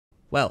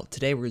Well,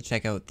 today we're going to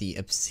check out the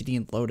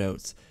Obsidian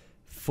Loadouts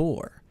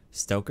for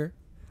Stoker,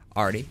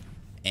 Arty,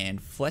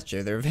 and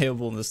Fletcher. They're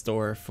available in the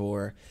store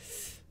for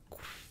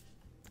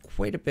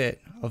quite a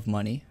bit of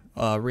money,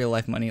 real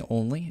life money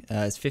only.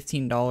 It's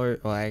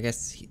 $15. Well, I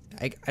guess,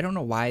 I don't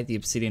know why the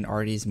Obsidian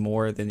Arty is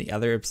more than the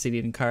other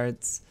Obsidian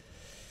cards.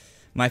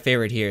 My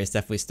favorite here is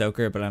definitely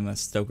Stoker, but I'm a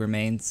Stoker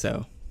main,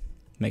 so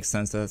it makes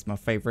sense that that's my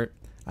favorite.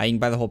 You can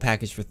buy the whole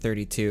package for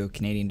 32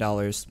 Canadian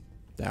dollars.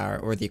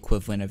 Or the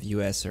equivalent of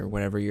US or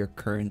whatever your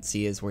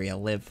currency is where you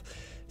live.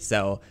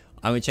 So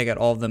I'm gonna check out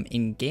all of them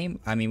in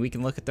game. I mean, we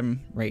can look at them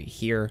right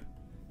here,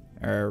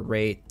 or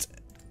right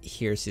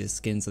here. See the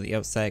skins on the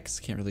outside, because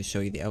I can't really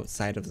show you the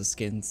outside of the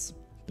skins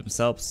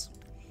themselves.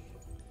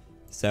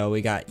 So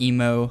we got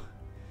Emo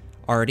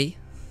Arty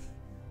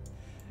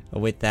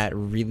with that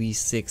really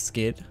sick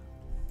skin.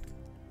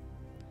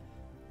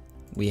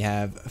 We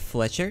have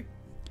Fletcher.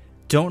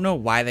 Don't know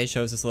why they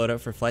chose this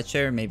loadout for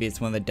Fletcher. Maybe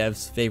it's one of the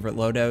devs' favorite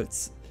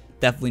loadouts.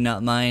 Definitely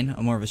not mine.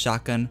 I'm more of a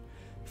shotgun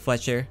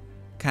Fletcher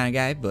kind of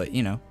guy, but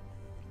you know.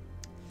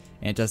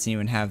 And it doesn't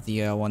even have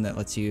the one that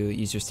lets you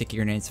use your sticky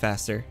grenades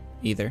faster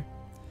either.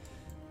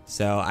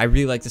 So I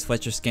really like this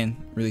Fletcher skin.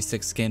 Really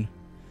sick skin.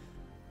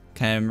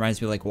 Kind of reminds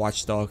me of like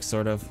Watchdog,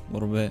 sort of, a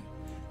little bit.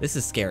 This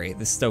is scary.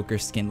 This Stoker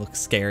skin looks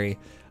scary.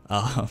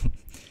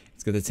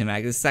 Let's go to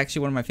Tim-Mag. This is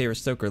actually one of my favorite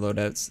Stoker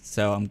loadouts,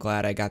 so I'm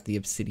glad I got the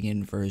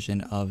Obsidian version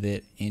of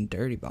it in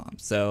Dirty Bomb.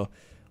 So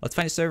let's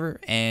find a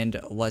server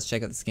and let's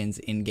check out the skins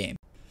in game.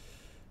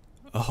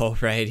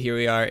 Alright, here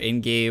we are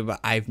in game.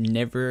 I've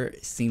never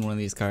seen one of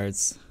these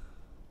cards.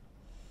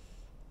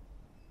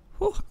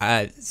 Whew,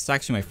 it's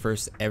actually my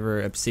first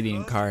ever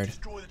Obsidian card.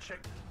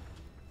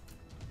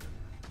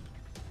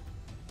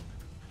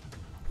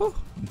 Whew,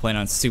 I'm playing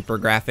on super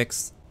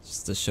graphics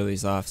just to show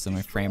these off, so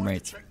my frame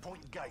rate's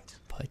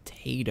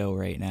potato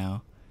right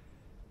now.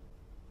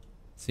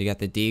 So you got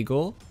the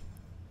Deagle.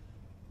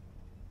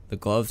 The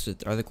gloves,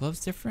 are the gloves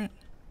different?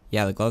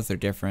 Yeah, the gloves are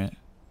different.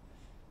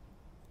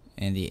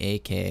 And the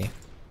AK.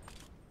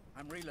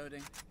 I'm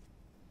reloading.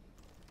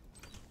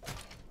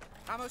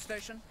 Ammo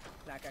station,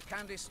 like a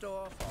candy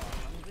store for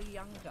hungry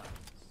young guns.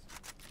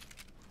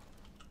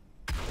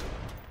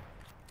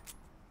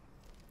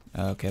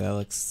 Okay, that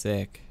looks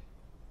sick.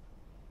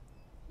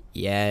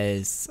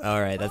 Yes.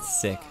 Alright,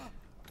 that's sick.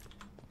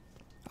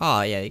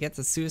 Oh yeah, you get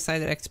the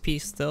Suicide XP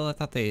still? I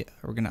thought they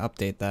were gonna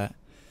update that.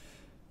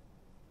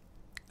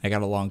 I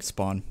got a long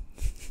spawn.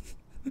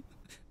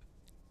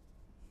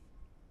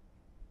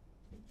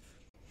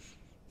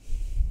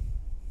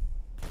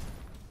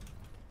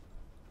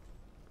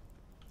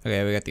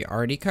 Okay, we got the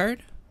Arty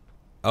card.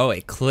 Oh,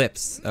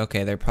 Eclipse.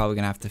 Okay, they're probably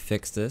gonna have to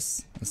fix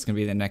this. This is gonna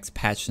be the next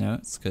patch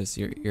notes, because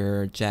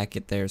your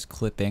jacket there is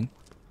clipping.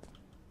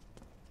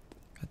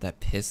 Got that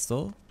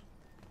pistol.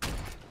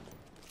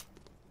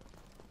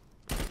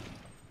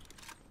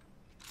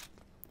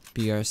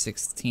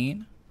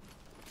 BR-16.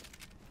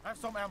 Have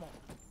some ammo.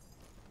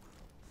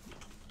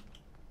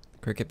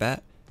 Cricket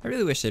bat. I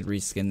really wish they'd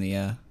reskin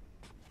the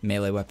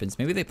melee weapons.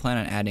 Maybe they plan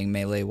on adding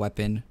melee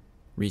weapon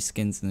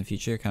reskins in the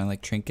future, kind of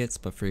like trinkets,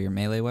 but for your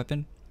melee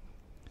weapon.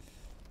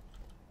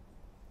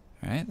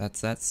 Alright,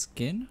 that's that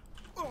skin.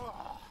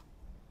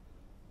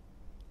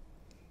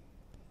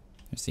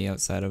 There's the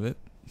outside of it.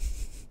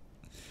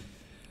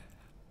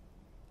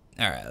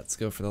 Alright, let's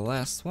go for the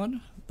last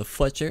one. The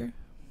Fletcher.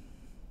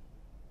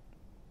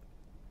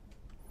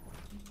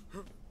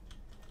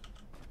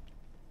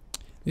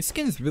 This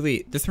skin is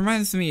really, this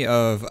reminds me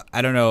of,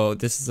 I don't know,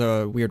 this is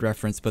a weird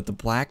reference, but the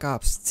Black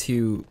Ops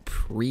 2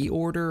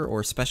 pre-order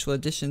or special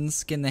edition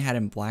skin they had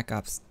in Black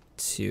Ops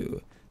 2.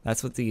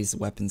 That's what these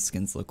weapon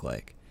skins look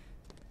like.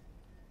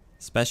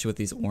 Especially with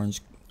these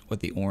orange, with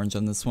the orange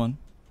on this one.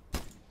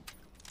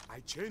 I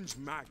changed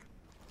mag.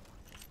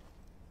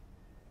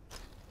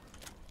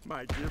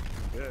 My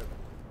gift to them.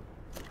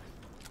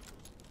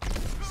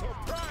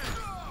 Surprise!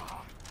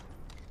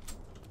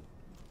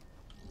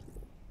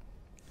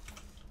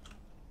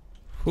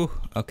 Whew,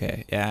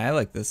 okay, yeah, I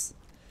like this.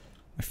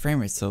 My frame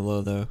rate's so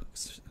low though,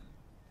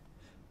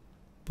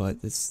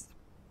 but this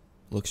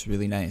looks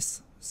really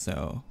nice.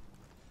 So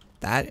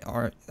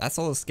that's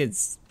all the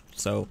skins.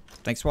 So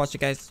thanks for watching,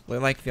 guys. Leave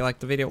a like if you liked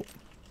the video.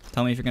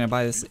 Tell me if you're gonna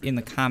buy this in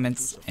the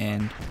comments,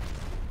 and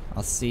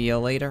I'll see you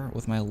later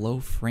with my low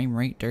frame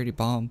rate Dirty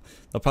Bomb.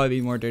 There'll probably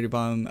be more Dirty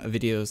Bomb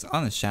videos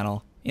on this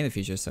channel in the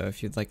future, so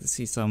if you'd like to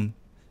see some,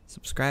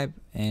 subscribe,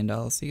 and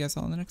I'll see you guys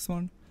all in the next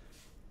one.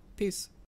 Peace.